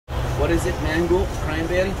What is it? Mango,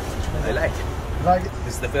 cranberry? I like it. Like it?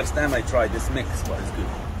 This is the first time I tried this mix, but it's good.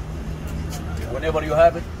 Whenever you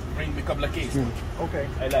have it, bring me a couple of cases. Okay.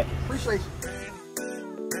 I like it. Appreciate you.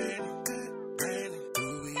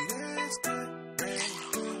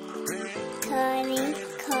 Honey,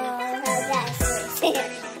 cold, that's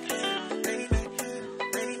it.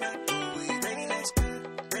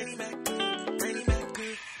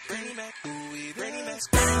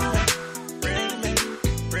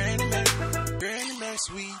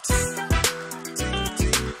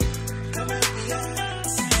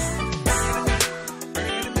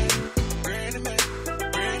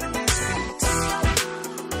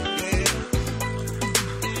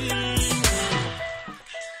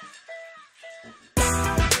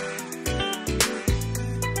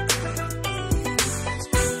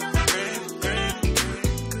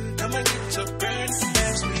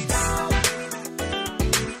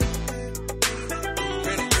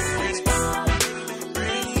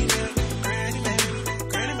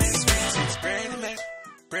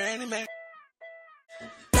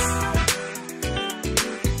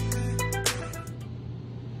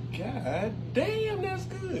 God damn, that's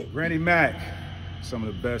good. Granny Mac, some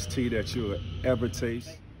of the best tea that you'll ever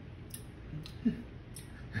taste.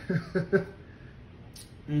 What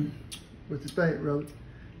you think, brother?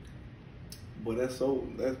 But that's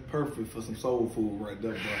perfect for some soul food right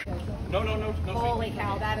there, bro. No. Holy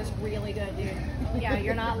cow, that is really good, dude. Yeah,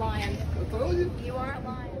 you're not lying. I told you. You aren't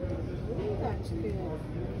lying. That's good.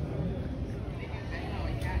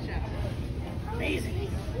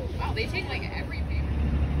 Amazing. Wow, they take like every paper.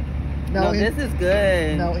 Now, this is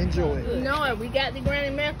good. Now enjoy it. You know it. We got the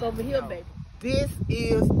Granny Mac over here, baby. This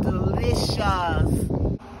is delicious.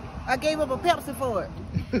 I gave up a Pepsi for it.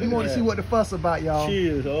 You want to see what the fuss about, y'all?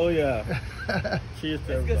 Cheers, oh yeah. Cheers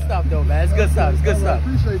to It's good stuff though, man. It's good stuff. It's good I stuff.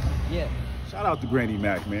 appreciate you. Yeah. Shout out to Granny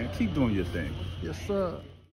Mac, man. Keep doing your thing. Yes, sir.